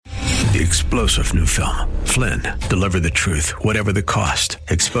The explosive new film, Flynn, deliver the truth, whatever the cost,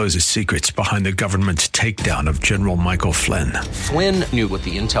 exposes secrets behind the government's takedown of General Michael Flynn. Flynn knew what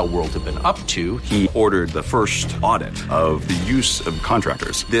the intel world had been up to. He ordered the first audit of the use of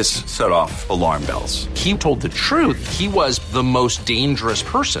contractors. This set off alarm bells. He told the truth. He was the most dangerous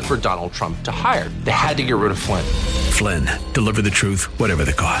person for Donald Trump to hire. They had to get rid of Flynn. Flynn, deliver the truth, whatever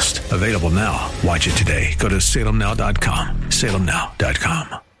the cost. Available now. Watch it today. Go to salemnow.com.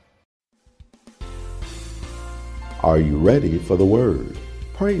 salemnow.com. Are you ready for the word?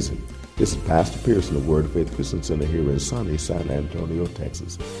 Praise Him. This is Pastor Pearson of Word of Faith Christian Center here in sunny San Antonio,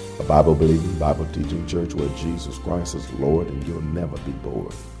 Texas. A Bible-believing, Bible-teaching church where Jesus Christ is Lord and you'll never be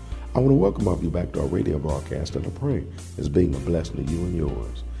bored. I want to welcome all of you back to our radio broadcast, and I pray it's being a blessing to you and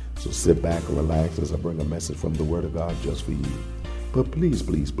yours. So sit back and relax as I bring a message from the Word of God just for you. But please,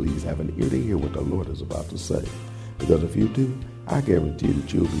 please, please have an ear to hear what the Lord is about to say. Because if you do, I guarantee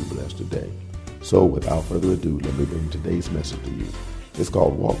that you'll be blessed today. So without further ado, let me bring today's message to you. It's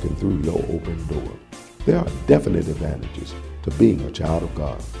called Walking Through Your Open Door. There are definite advantages to being a child of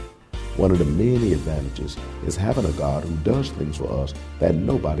God. One of the many advantages is having a God who does things for us that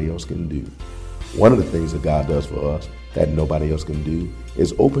nobody else can do. One of the things that God does for us that nobody else can do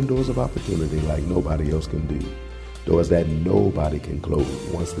is open doors of opportunity like nobody else can do. Doors that nobody can close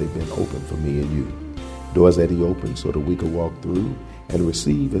once they've been opened for me and you. Doors that He opens so that we can walk through and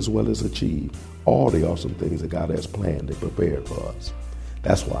receive as well as achieve all the awesome things that God has planned and prepared for us.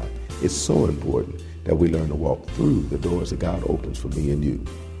 That's why it's so important that we learn to walk through the doors that God opens for me and you.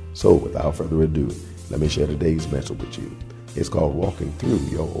 So without further ado, let me share today's message with you. It's called Walking Through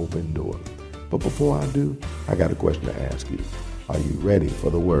Your Open Door. But before I do, I got a question to ask you. Are you ready for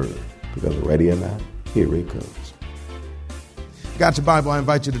the word? Because ready or not, here it comes. Got your Bible? I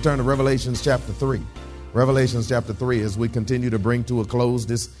invite you to turn to Revelations chapter 3. Revelations chapter 3, as we continue to bring to a close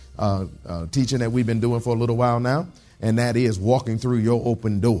this teaching that we've been doing for a little while now, and that is walking through your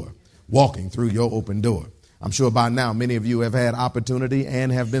open door. Walking through your open door. I'm sure by now many of you have had opportunity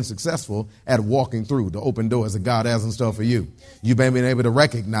and have been successful at walking through the open doors that God has in store for you. You've been able to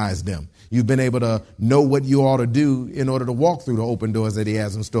recognize them. You've been able to know what you ought to do in order to walk through the open doors that He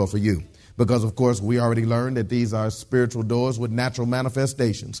has in store for you. Because, of course, we already learned that these are spiritual doors with natural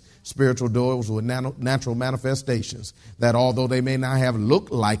manifestations. Spiritual doors with natural manifestations. That although they may not have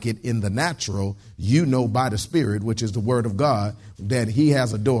looked like it in the natural, you know by the Spirit, which is the Word of God, that He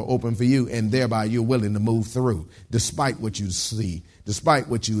has a door open for you, and thereby you're willing to move through, despite what you see, despite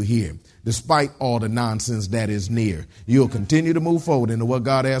what you hear, despite all the nonsense that is near. You'll continue to move forward into what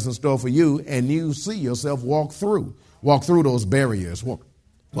God has in store for you, and you see yourself walk through those barriers, walk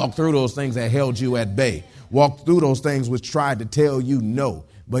through those things that held you at bay. Walk through those things which tried to tell you no,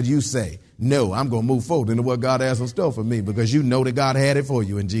 but you say, no, I'm going to move forward into what God has in store for me, because you know that God had it for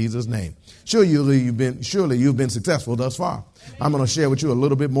you in Jesus' name. Surely you've been successful thus far. I'm going to share with you a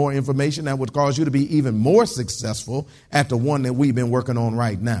little bit more information that would cause you to be even more successful at the one that we've been working on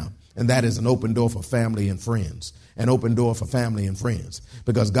right now. And that is an open door for family and friends. An open door for family and friends,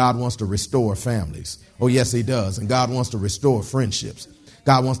 because God wants to restore families. Oh, yes, He does. And God wants to restore friendships.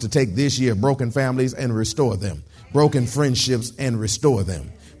 God wants to take this year broken families and restore them, broken friendships and restore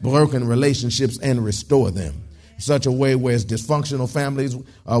them, broken relationships and restore them. In such a way where dysfunctional families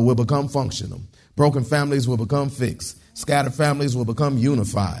will become functional. Broken families will become fixed. Scattered families will become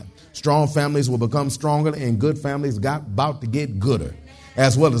unified. Strong families will become stronger, and good families about to get gooder.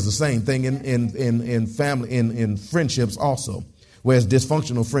 As well as the same thing in friendships also, whereas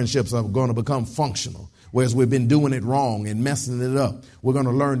dysfunctional friendships are going to become functional. Whereas we've been doing it wrong and messing it up, we're going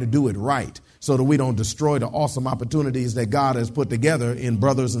to learn to do it right so that we don't destroy the awesome opportunities that God has put together in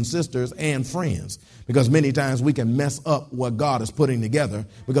brothers and sisters and friends. Because many times we can mess up what God is putting together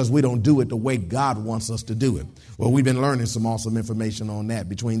because we don't do it the way God wants us to do it. Well, we've been learning some awesome information on that.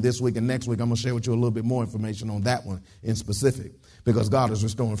 Between this week and next week, I'm going to share with you a little bit more information on that one in specific, because God is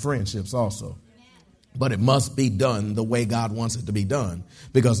restoring friendships also. But it must be done the way God wants it to be done,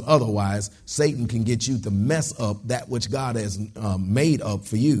 because otherwise Satan can get you to mess up that which God has made up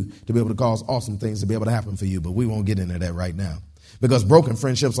for you to be able to cause awesome things to be able to happen for you. But we won't get into that right now, because broken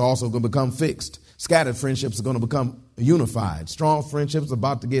friendships are also going to become fixed. Scattered friendships are going to become unified. Strong friendships are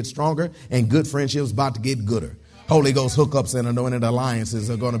about to get stronger, and good friendships about to get gooder. Holy Ghost hookups and anointed alliances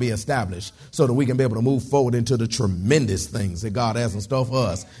are going to be established so that we can be able to move forward into the tremendous things that God has in store for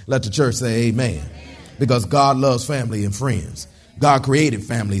us. Let the church say amen. Because God loves family and friends. God created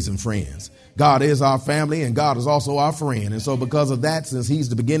families and friends. God is our family and God is also our friend. And so because of that, since he's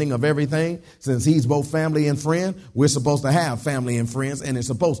the beginning of everything, since he's both family and friend, we're supposed to have family and friends, and it's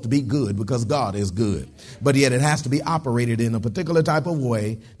supposed to be good because God is good. But yet it has to be operated in a particular type of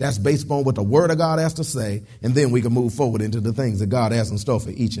way that's based upon what the word of God has to say. And then we can move forward into the things that God has in store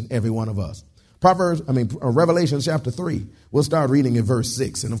for each and every one of us. Revelation chapter 3, we'll start reading in verse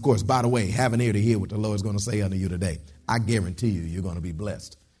 6. And of course, by the way, have an ear to hear what the Lord is going to say unto you today. I guarantee you, you're going to be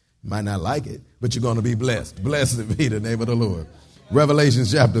blessed. You might not like it, but you're going to be blessed. Blessed be the name of the Lord. Revelation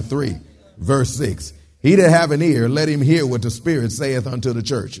chapter 3, verse 6. He that have an ear, let him hear what the Spirit saith unto the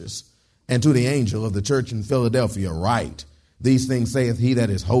churches. And to the angel of the church in Philadelphia write, these things saith he that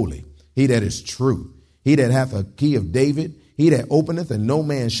is holy, he that is true, he that hath a key of David, he that openeth and no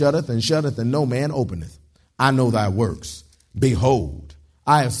man shutteth, and shutteth and no man openeth. I know thy works. Behold,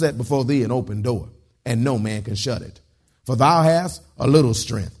 I have set before thee an open door, and no man can shut it. For thou hast a little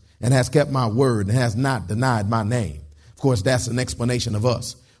strength, and hast kept my word, and hast not denied my name. Of course, that's an explanation of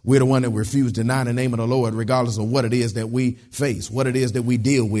us. We're the one that refuse to deny the name of the Lord, regardless of what it is that we face, what it is that we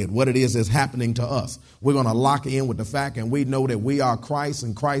deal with, what it is that's happening to us. We're going to lock in with the fact, and we know that we are Christ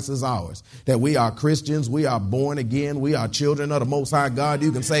and Christ is ours, that we are Christians, we are born again, we are children of the Most High God.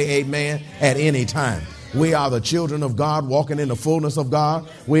 You can say amen at any time. We are the children of God walking in the fullness of God.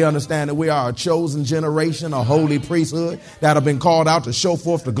 We understand that we are a chosen generation, a holy priesthood that have been called out to show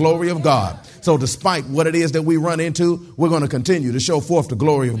forth the glory of God. So despite what it is that we run into, we're going to continue to show forth the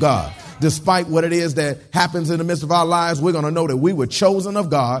glory of God. Despite what it is that happens in the midst of our lives, we're going to know that we were chosen of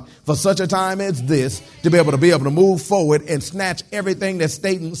God for such a time as this to be able to move forward and snatch everything that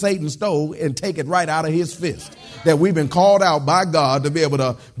Satan stole and take it right out of his fist. That we've been called out by God to be able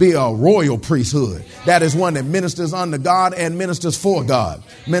to be a royal priesthood. That is one that ministers unto God and ministers for God.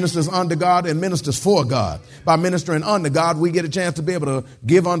 Ministers unto God and ministers for God. By ministering unto God, we get a chance to be able to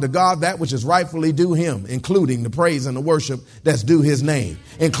give unto God that which is rightfully due him, including the praise and the worship that's due his name,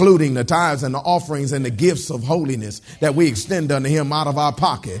 including the tithes and the offerings and the gifts of holiness that we extend unto him out of our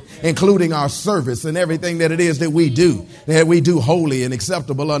pocket, including our service and everything that it is that we do holy and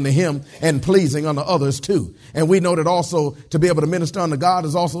acceptable unto him and pleasing unto others too. And we know that also to be able to minister unto God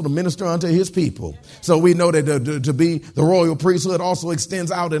is also to minister unto his people. So we know that to be the royal priesthood also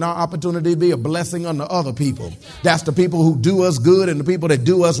extends out in our opportunity to be a blessing unto other people. That's the people who do us good and the people that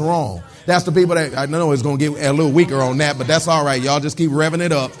do us wrong. That's the people that, I know it's going to get a little weaker on that, but that's all right. Y'all just keep revving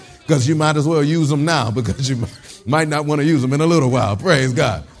it up because you might as well use them now because you might not want to use them in a little while. Praise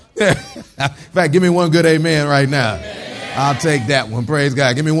God. In fact, give me one good amen right now. I'll take that one. Praise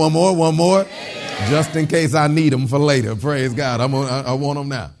God. Give me one more. Just in case I need them for later. Praise God. I want them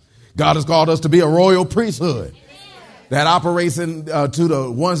now. God has called us to be a royal priesthood that operates to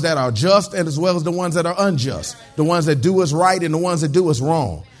the ones that are just and as well as the ones that are unjust, the ones that do us right and the ones that do us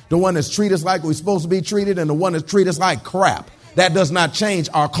wrong, the one that's treat us like we're supposed to be treated and the one that treat us like crap. That does not change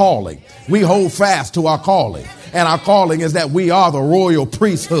our calling. We hold fast to our calling. And our calling is that we are the royal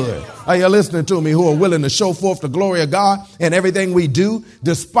priesthood. Are you listening to me? Who are willing to show forth the glory of God in everything we do,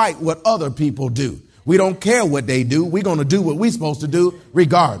 despite what other people do. We don't care what they do. We're going to do what we're supposed to do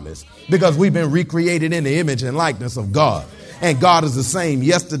regardless, because we've been recreated in the image and likeness of God. And God is the same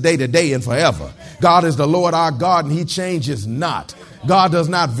yesterday, today, and forever. God is the Lord our God, and he changes not. God does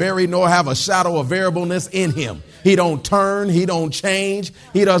not vary nor have a shadow of variableness in him. He don't turn. He don't change.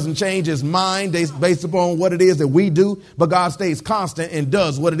 He doesn't change his mind based upon what it is that we do. But God stays constant and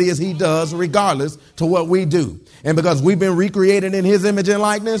does what it is he does regardless to what we do. And because we've been recreated in his image and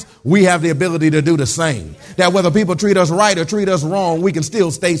likeness, we have the ability to do the same. That whether people treat us right or treat us wrong, we can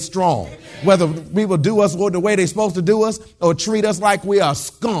still stay strong. Whether people do us the way they're supposed to do us or treat us like we are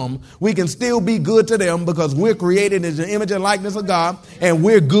scum, we can still be good to them because we're created in the image and likeness of God and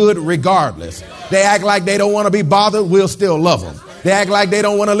we're good regardless. They act like they don't want to be bothered, we'll still love them. They act like they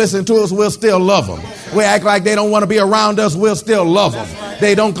don't want to listen to us, we'll still love them. We act like they don't want to be around us, we'll still love them.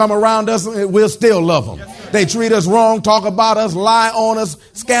 They don't come around us, we'll still love them. They treat us wrong, talk about us, lie on us,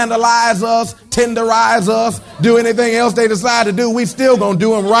 scandalize us, tenderize us, do anything else they decide to do. We still going to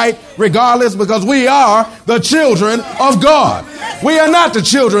do them right regardless because we are the children of God. We are not the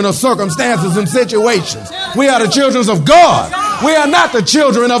children of circumstances and situations. We are the children of God. We are not the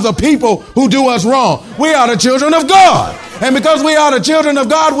children of the people who do us wrong. We are the children of God. And because we are the children of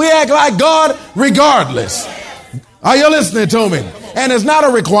God, we act like God regardless. Are you listening to me? And it's not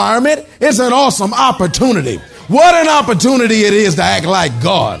a requirement. It's an awesome opportunity. What an opportunity it is to act like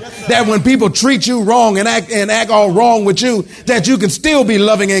God. That when people treat you wrong and act all wrong with you, that you can still be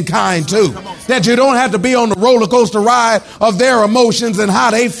loving and kind too. That you don't have to be on the roller coaster ride of their emotions and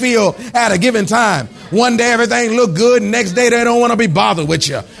how they feel at a given time. One day everything look good, and next day they don't want to be bothered with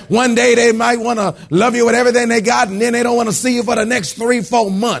you. One day they might want to love you with everything they got, and then they don't want to see you for the next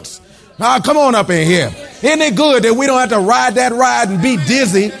 3-4 months. Now, come on up in here. Isn't it good that we don't have to ride that ride and be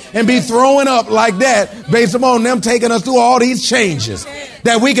dizzy and be throwing up like that based upon them taking us through all these changes?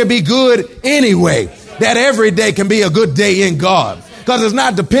 That we can be good anyway. That every day can be a good day in God. Because it's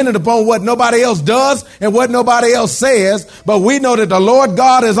not dependent upon what nobody else does and what nobody else says. But we know that the Lord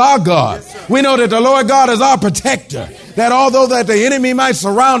God is our God. We know that the Lord God is our protector. That although that the enemy might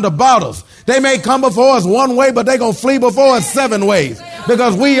surround about us, they may come before us one way, but they're going to flee before us 7 ways.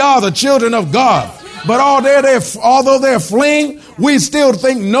 Because we are the children of God. But although they're fleeing, we still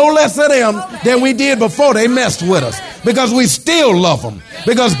think no less of them than we did before they messed with us. Because we still love them.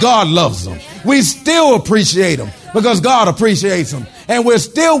 Because God loves them. We still appreciate them. Because God appreciates them. And we're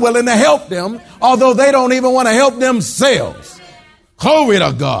still willing to help them, although they don't even want to help themselves. Glory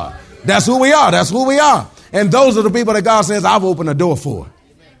to God. That's who we are. That's who we are. And those are the people that God says, I've opened the door for.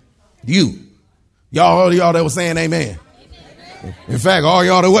 You. Y'all that was saying amen. In fact, all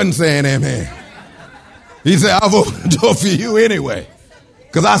y'all that wasn't saying amen. He said, I've opened the door for you anyway.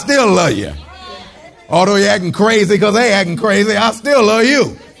 Because I still love you. Although you're acting crazy because they acting crazy, I still love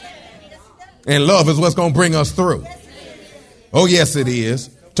you. And love is what's going to bring us through. Oh, yes, it is.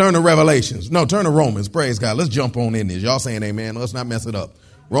 Turn to Revelations. No, turn to Romans. Praise God. Let's jump on in this. Y'all saying amen. Let's not mess it up.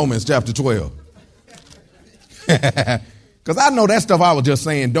 Romans chapter 12. Because I know that stuff I was just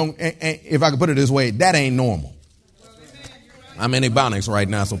saying, if I could put it this way, that ain't normal. I'm in Ebonics right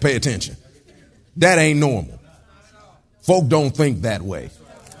now, so pay attention. That ain't normal. Folk don't think that way.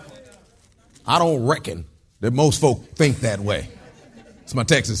 I don't reckon that most folk think that way. It's my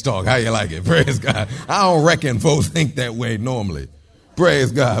Texas talk. How you like it? Praise God. I don't reckon folks think that way normally.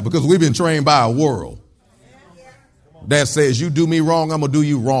 Praise God. Because we've been trained by a world that says you do me wrong, I'm going to do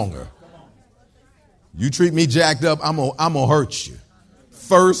you wronger. You treat me jacked up, I'm gonna hurt you.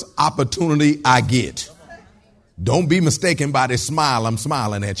 First opportunity I get. Don't be mistaken by this smile I'm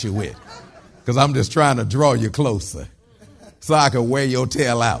smiling at you with. Because I'm just trying to draw you closer so I can wear your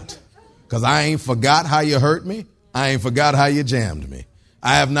tail out. Because I ain't forgot how you hurt me. I ain't forgot how you jammed me.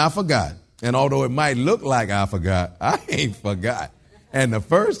 I have not forgot. And although it might look like I forgot, I ain't forgot. And the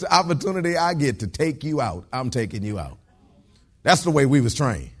first opportunity I get to take you out, I'm taking you out. That's the way we was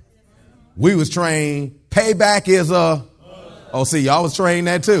trained. We was trained, payback is a... Oh, see, y'all was trained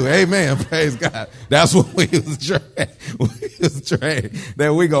that too. Amen. Praise God. That's what we was trained. We was trained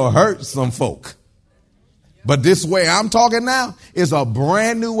that we gonna hurt some folk. But this way I'm talking now is a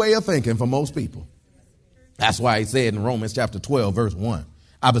brand new way of thinking for most people. That's why he said in Romans chapter 12, verse 1,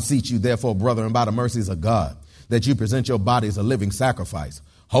 I beseech you, therefore, brethren, by the mercies of God, that you present your bodies a living sacrifice,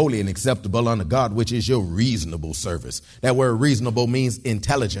 holy and acceptable unto God, which is your reasonable service. That word reasonable means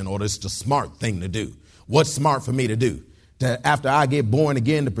intelligent, or it's the smart thing to do. What's smart for me to do? That after I get born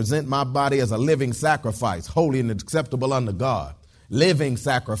again, to present my body as a living sacrifice, holy and acceptable unto God. Living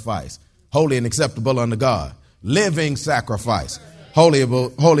sacrifice, holy and acceptable unto God. Living sacrifice, holy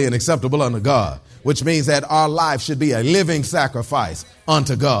and acceptable unto God. Which means that our life should be a living sacrifice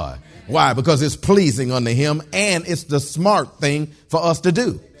unto God. Why? Because it's pleasing unto him, and it's the smart thing for us to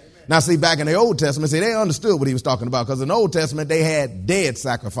do. Now, see, back in the Old Testament, see, they understood what he was talking about, because in the Old Testament, they had dead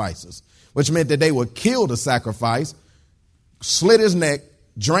sacrifices, which meant that they would kill the sacrifice, slit his neck,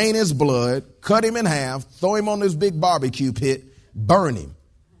 drain his blood, cut him in half, throw him on this big barbecue pit, burn him.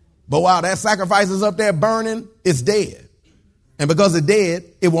 But while that sacrifice is up there burning, it's dead. And because it's dead,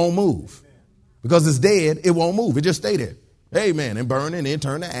 it won't move. Because it's dead, it won't move. It just stay there. Amen. And burn and then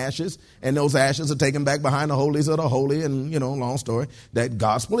turn to ashes. And those ashes are taken back behind the holies of the holy. And, long story, that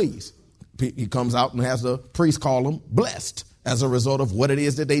God's pleased. He comes out and has the priest call them blessed as a result of what it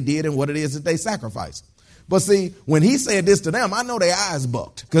is that they did and what it is that they sacrificed. But see, when he said this to them, I know their eyes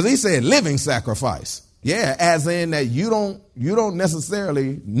bucked. Because he said living sacrifice. Yeah, as in that you don't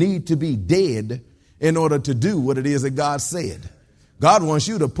necessarily need to be dead in order to do what it is that God said. God wants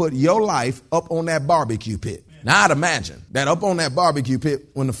you to put your life up on that barbecue pit. Now, I'd imagine that up on that barbecue pit,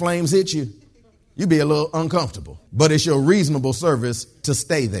 when the flames hit you, you'd be a little uncomfortable. But it's your reasonable service to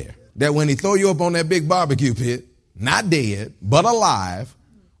stay there. That when he throw you up on that big barbecue pit, not dead, but alive,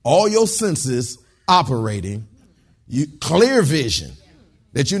 all your senses operating, clear vision,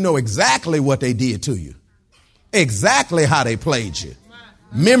 that you know exactly what they did to you, exactly how they played you,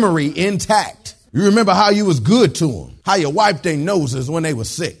 memory intact. You remember how you was good to them, how you wiped their noses when they were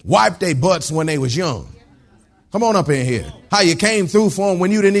sick, wiped their butts when they was young. Come on up in here. How you came through for them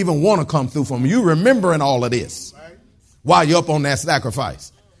when you didn't even want to come through for them. You remembering all of this while you're up on that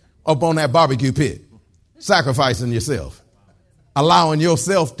sacrifice, up on that barbecue pit, sacrificing yourself. allowing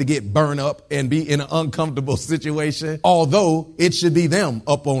yourself to get burned up and be in an uncomfortable situation, although it should be them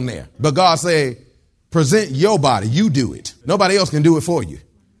up on there. But God say, present your body. You do it. Nobody else can do it for you.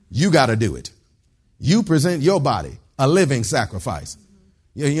 You got to do it. You present your body a living sacrifice.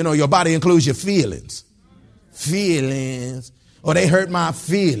 You know, your body includes your feelings. Feelings. Or they hurt my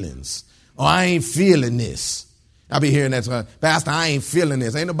feelings. Or I ain't feeling this. I be hearing that, Pastor, I ain't feeling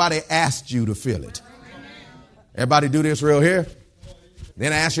this. Ain't nobody asked you to feel it. Everybody do this real here?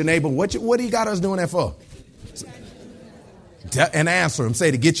 Then ask your neighbor, what do you got us doing that for? And answer him.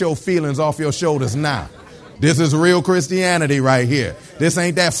 Say to get your feelings off your shoulders now. This is real Christianity right here. This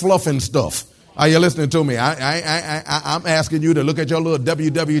ain't that fluffing stuff. Are you listening to me? I'm asking you to look at your little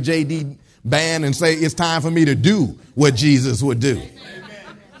WWJD band and say it's time for me to do what Jesus would do.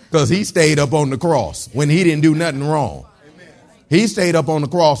 Because he stayed up on the cross when he didn't do nothing wrong. He stayed up on the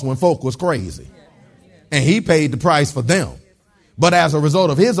cross when folk was crazy. And he paid the price for them. But as a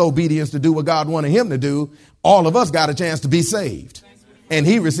result of his obedience to do what God wanted him to do, all of us got a chance to be saved. And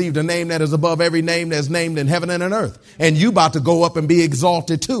he received a name that is above every name that's named in heaven and on earth. And you about to go up and be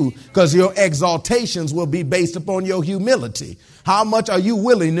exalted too, because your exaltations will be based upon your humility. How much are you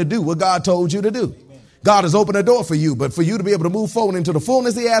willing to do what God told you to do? God has opened a door for you, but for you to be able to move forward into the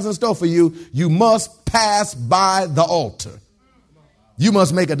fullness he has in store for you, you must pass by the altar. You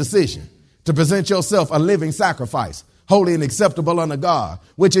must make a decision to present yourself a living sacrifice, holy and acceptable unto God,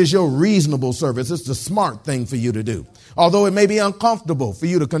 which is your reasonable service. It's the smart thing for you to do. Although it may be uncomfortable for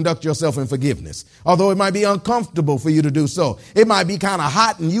you to conduct yourself in forgiveness, although it might be uncomfortable for you to do so, it might be kind of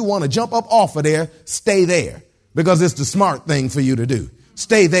hot and you want to jump up off of there, stay there because it's the smart thing for you to do.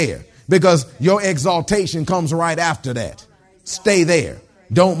 Stay there because your exaltation comes right after that. Stay there.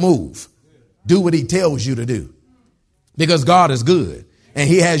 Don't move. Do what he tells you to do because God is good and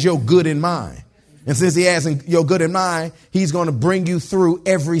he has your good in mind. And since he has your good in mind, he's going to bring you through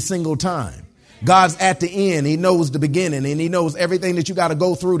every single time. God's at the end. He knows the beginning and he knows everything that you got to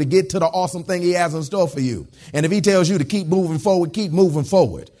go through to get to the awesome thing he has in store for you. And if he tells you to keep moving forward, keep moving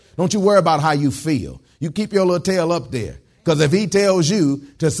forward. Don't you worry about how you feel. You keep your little tail up there. Because if he tells you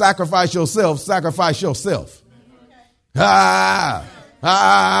to sacrifice yourself, sacrifice yourself. Because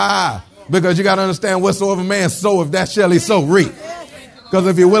you got to understand whatsoever man sow, if that shall he so reap. Because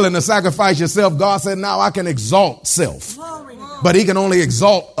if you're willing to sacrifice yourself, God said, now I can exalt self. But he can only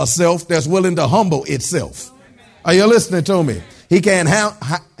exalt a self that's willing to humble itself. Are you listening to me? He can't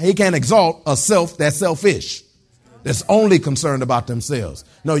exalt a self that's selfish, that's only concerned about themselves.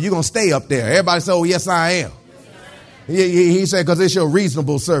 No, you're going to stay up there. Everybody say, oh, yes, I am. He said, because it's your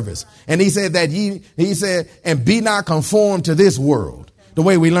reasonable service. And he said that he said, and be not conformed to this world, the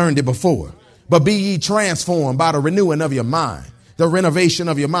way we learned it before, but be ye transformed by the renewing of your mind. The renovation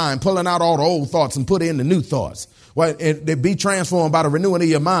of your mind, pulling out all the old thoughts and put in the new thoughts. Well, be transformed by the renewing of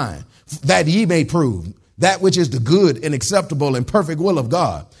your mind, that ye may prove that which is the good and acceptable and perfect will of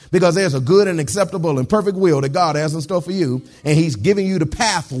God. Because there's a good and acceptable and perfect will that God has in store for you. And he's giving you the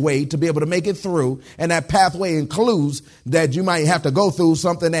pathway to be able to make it through. And that pathway includes that you might have to go through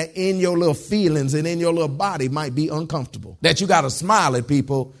something that in your little feelings and in your little body might be uncomfortable. That you got to smile at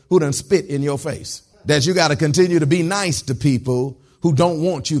people who done spit in your face. That you got to continue to be nice to people who don't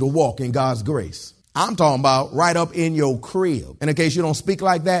want you to walk in God's grace. I'm talking about right up in your crib. And in case you don't speak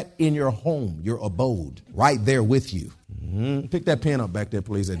like that, in your home, your abode, right there with you. Pick that pen up back there,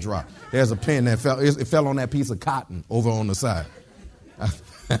 please, that dropped. There's a pen that fell on that piece of cotton over on the side.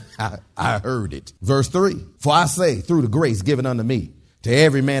 I heard it. Verse 3, for I say through the grace given unto me to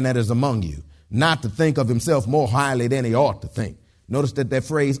every man that is among you, not to think of himself more highly than he ought to think. Notice that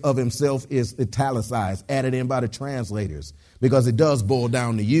phrase of himself is italicized, added in by the translators, because it does boil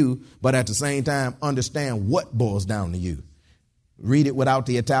down to you, but at the same time, understand what boils down to you. Read it without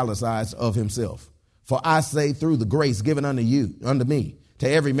the italicized of himself. For I say through the grace given unto me, to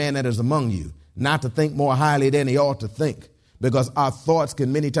every man that is among you, not to think more highly than he ought to think, because our thoughts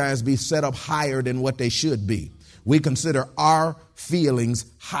can many times be set up higher than what they should be. We consider our feelings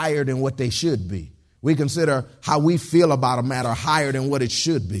higher than what they should be. We consider how we feel about a matter higher than what it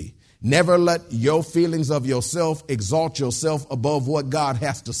should be. Never let your feelings of yourself exalt yourself above what God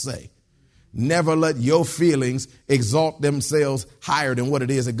has to say. Never let your feelings exalt themselves higher than what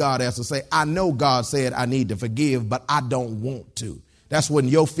it is that God has to say. I know God said I need to forgive, but I don't want to. That's when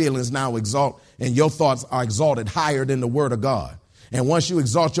your feelings now exalt and your thoughts are exalted higher than the word of God. And once you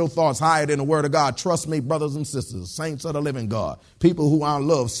exalt your thoughts higher than the word of God, trust me, brothers and sisters, saints of the living God, people who I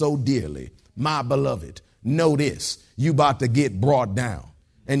love so dearly, my beloved, know this, you about to get brought down,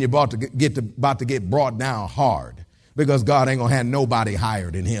 and you're about to get brought down hard, because God ain't gonna have nobody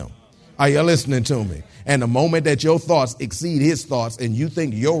higher than him. Are you listening to me? And the moment that your thoughts exceed his thoughts and you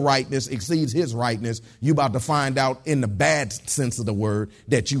think your rightness exceeds his rightness, you about to find out in the bad sense of the word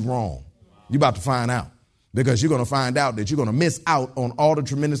that you wrong. You about to find out. Because you're going to find out that you're going to miss out on all the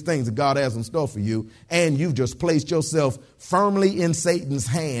tremendous things that God has in store for you. And you've just placed yourself firmly in Satan's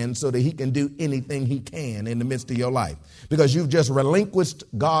hands so that he can do anything he can in the midst of your life. Because you've just relinquished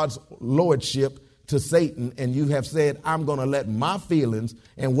God's lordship to Satan, and you have said, I'm going to let my feelings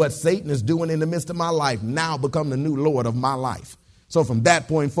and what Satan is doing in the midst of my life now become the new Lord of my life. So from that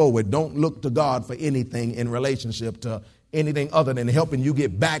point forward, don't look to God for anything in relationship to anything other than helping you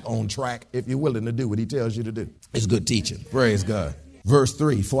get back on track if you're willing to do what he tells you to do. It's good teaching. Praise God. Verse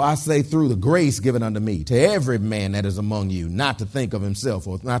 3, for I say through the grace given unto me to every man that is among you, not to think of himself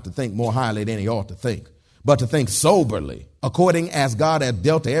or not to think more highly than he ought to think, but to think soberly, according as God hath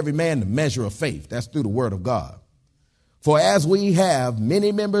dealt to every man the measure of faith. That's through the word of God. For as we have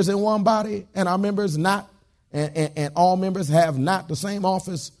many members in one body, and our members not, and all members have not the same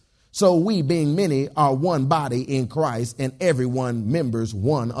office, so we, being many, are one body in Christ, and everyone members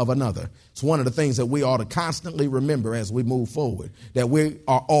one of another. It's one of the things that we ought to constantly remember as we move forward, that we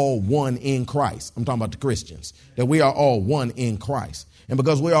are all one in Christ. I'm talking about the Christians, that we are all one in Christ. And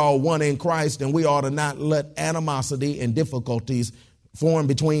because we're all one in Christ, then we ought to not let animosity and difficulties form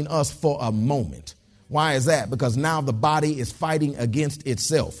between us for a moment. Why is that? Because now the body is fighting against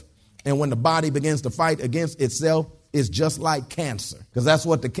itself. And when the body begins to fight against itself, it's just like cancer, because that's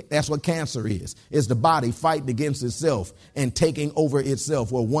what cancer is. It's the body fighting against itself and taking over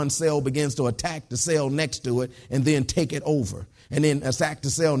itself, where one cell begins to attack the cell next to it and then take it over and then attack the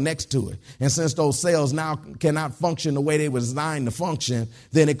cell next to it. And since those cells now cannot function the way they were designed to function,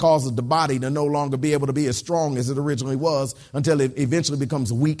 then it causes the body to no longer be able to be as strong as it originally was until it eventually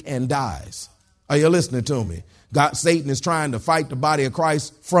becomes weak and dies. Are you listening to me? Satan is trying to fight the body of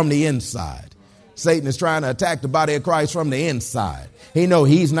Christ from the inside. Satan is trying to attack the body of Christ from the inside. He knows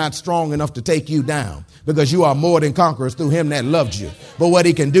he's not strong enough to take you down because you are more than conquerors through him that loved you. But what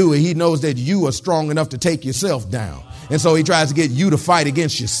he can do is he knows that you are strong enough to take yourself down. And so he tries to get you to fight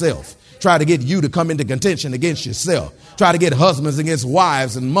against yourself. Try to get you to come into contention against yourself. Try to get husbands against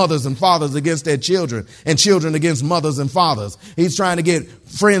wives and mothers and fathers against their children and children against mothers and fathers. He's trying to get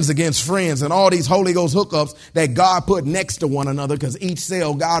friends against friends and all these Holy Ghost hookups that God put next to one another, because each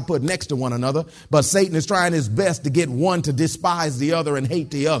cell God put next to one another. But Satan is trying his best to get one to despise the other and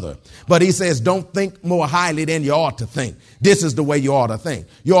hate the other. But he says, don't think more highly than you ought to think. This is the way you ought to think.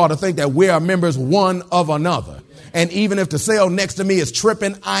 You ought to think that we are members one of another. And even if the cell next to me is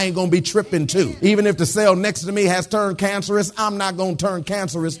tripping, I ain't going to be tripping too. Even if the cell next to me has turned cancerous, I'm not going to turn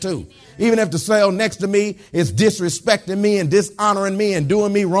cancerous too. Even if the cell next to me is disrespecting me and dishonoring me and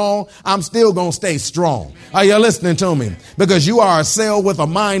doing me wrong, I'm still going to stay strong. Are you listening to me? Because you are a cell with a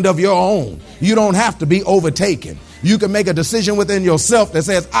mind of your own. You don't have to be overtaken. You can make a decision within yourself that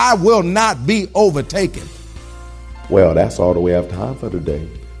says, I will not be overtaken. Well, that's all that we have time for today.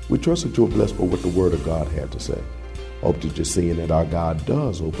 We trust that you're blessed by what the Word of God had to say. Hope that you're seeing that our God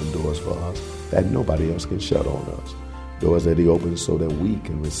does open doors for us that nobody else can shut on us. Doors that he opens so that we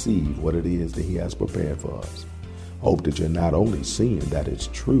can receive what it is that he has prepared for us. Hope that you're not only seeing that it's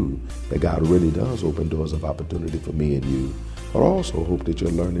true, that God really does open doors of opportunity for me and you, but also hope that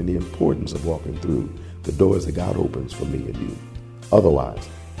you're learning the importance of walking through the doors that God opens for me and you. Otherwise,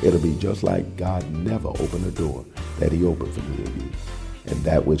 it'll be just like God never opened a door that he opened for me and you. And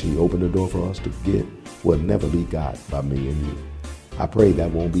that which he opened the door for us to get will never be got by me and you. I pray that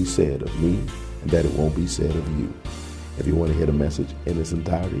won't be said of me and that it won't be said of you. If you want to hear the message in its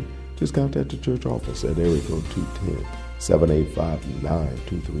entirety, just contact the church office at area code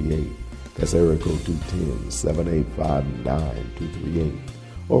 210-785-9238. That's area code 210-785-9238.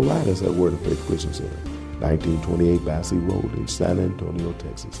 Or write us at Word of Faith Christian Center, 1928 Bassey Road in San Antonio,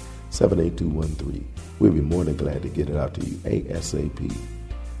 Texas, 78213. We'll be more than glad to get it out to you ASAP.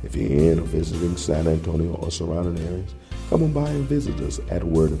 If you're in or visiting San Antonio or surrounding areas, come on by and visit us at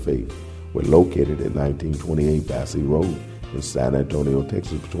Word of Faith. We're located at 1928 Bassey Road in San Antonio,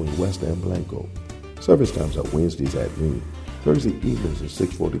 Texas, between West and Blanco. Service times are Wednesdays at noon, Thursday evenings at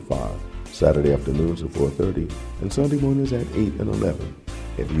 6:45, Saturday afternoons at 4:30, and Sunday mornings at 8 and 11.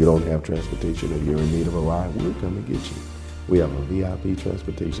 If you don't have transportation or you're in need of a ride, we'll come and get you. We have a VIP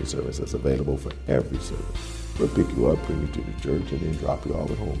transportation service that's available for every service. We'll pick you up, bring you to the church, and then drop you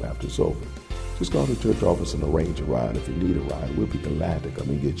off at home after it's over. Just call the church office and arrange a ride. If you need a ride, we'll be glad to come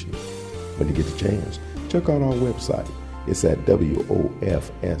and get you. When you get the chance, check out our website. It's at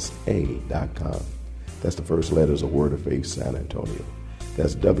WOFSA.com. That's the first letters of Word of Faith San Antonio.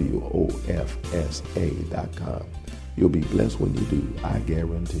 That's WOFSA.com. You'll be blessed when you do, I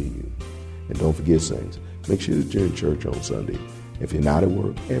guarantee you. And don't forget, saints, make sure that you're in church on Sunday. If you're not at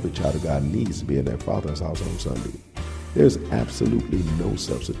work, every child of God needs to be in their Father's house on Sunday. There's absolutely no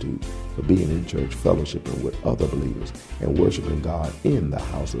substitute for being in church, fellowshipping with other believers, and worshiping God in the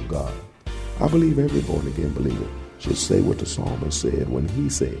house of God. I believe every born-again believer should say what the psalmist said when he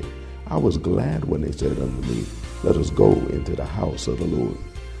said, I was glad when they said unto me, let us go into the house of the Lord.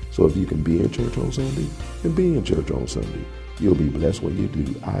 So if you can be in church on Sunday, then be in church on Sunday. You'll be blessed when you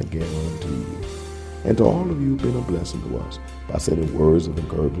do, I guarantee you. And to all of you who've been a blessing to us by sending words of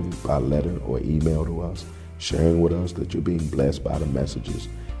encouragement by letter or email to us, sharing with us that you're being blessed by the messages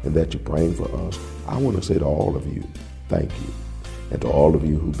and that you're praying for us, I want to say to all of you, thank you. And to all of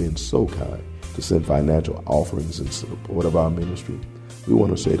you who've been so kind to send financial offerings in support of our ministry, we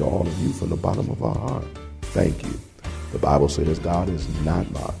want to say to all of you from the bottom of our heart, thank you. The Bible says God is not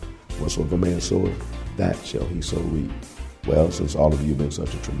mocked. Whatsoever man soweth, that shall he so reap. Well, since all of you have been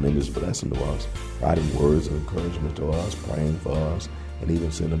such a tremendous blessing to us, writing words of encouragement to us, praying for us, and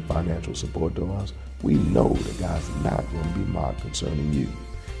even sending financial support to us, we know that God's not going to be mocked concerning you.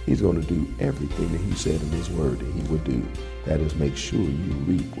 He's going to do everything that he said in his word that he would do. That is, make sure you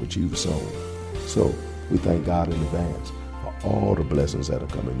reap what you've sown. So we thank God in advance for all the blessings that are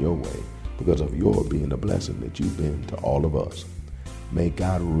coming your way because of your being a blessing that you've been to all of us. May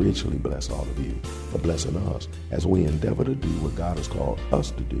God richly bless all of you for blessing us as we endeavor to do what God has called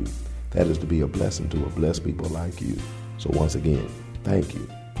us to do. That is to be a blessing to a blessed people like you. So once again, thank you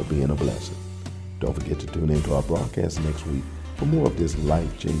for being a blessing. Don't forget to tune into our broadcast next week for more of this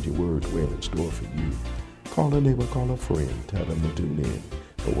life-changing word we have in store for you. Call a neighbor, call a friend, tell them to tune in.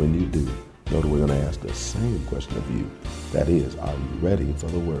 But when you do, know that we're going to ask the same question of you. That is, are you ready for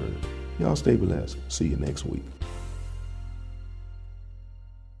the word? Y'all stay blessed. See you next week.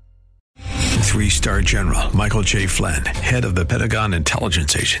 3-star General Michael J. Flynn, head of the Pentagon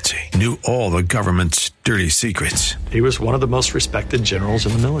Intelligence Agency, knew all the government's dirty secrets. He was one of the most respected generals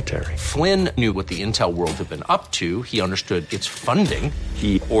in the military. Flynn knew what the intel world had been up to. He understood its funding.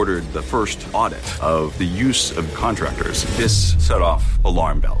 He ordered the first audit of the use of contractors. This set off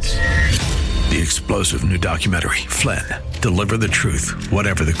alarm bells. The explosive new documentary, Flynn, Deliver the Truth,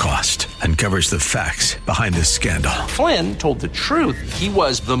 Whatever the Cost, uncovers the facts behind this scandal. Flynn told the truth. He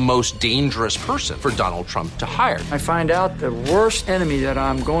was the most dangerous person for Donald Trump to hire. I find out the worst enemy that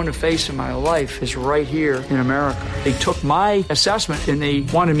I'm going to face in my life is right here in America. They took my assessment and they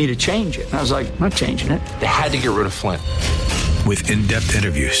wanted me to change it. And I was like, I'm not changing it. They had to get rid of Flynn. With in-depth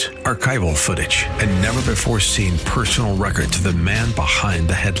interviews, archival footage, and never-before-seen personal records of the man behind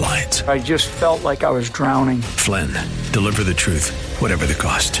the headlines. I just felt like I was drowning. Flynn, Deliver the Truth, Whatever the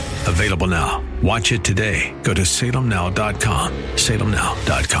Cost. Available now. Watch it today. Go to salemnow.com.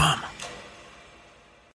 salemnow.com.